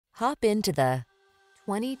Hop into the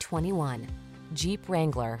 2021 Jeep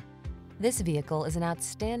Wrangler. This vehicle is an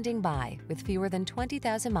outstanding buy with fewer than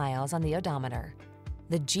 20,000 miles on the odometer.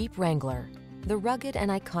 The Jeep Wrangler, the rugged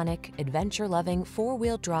and iconic, adventure-loving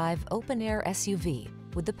four-wheel drive open-air SUV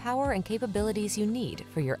with the power and capabilities you need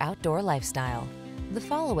for your outdoor lifestyle. The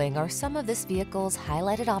following are some of this vehicle's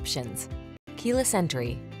highlighted options: keyless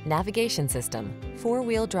entry, navigation system,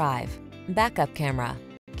 four-wheel drive, backup camera,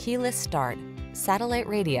 keyless start, satellite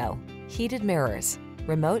radio, heated mirrors,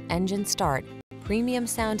 remote engine start, premium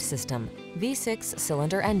sound system, V6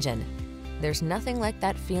 cylinder engine. There's nothing like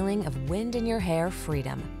that feeling of wind in your hair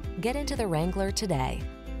freedom. Get into the Wrangler today.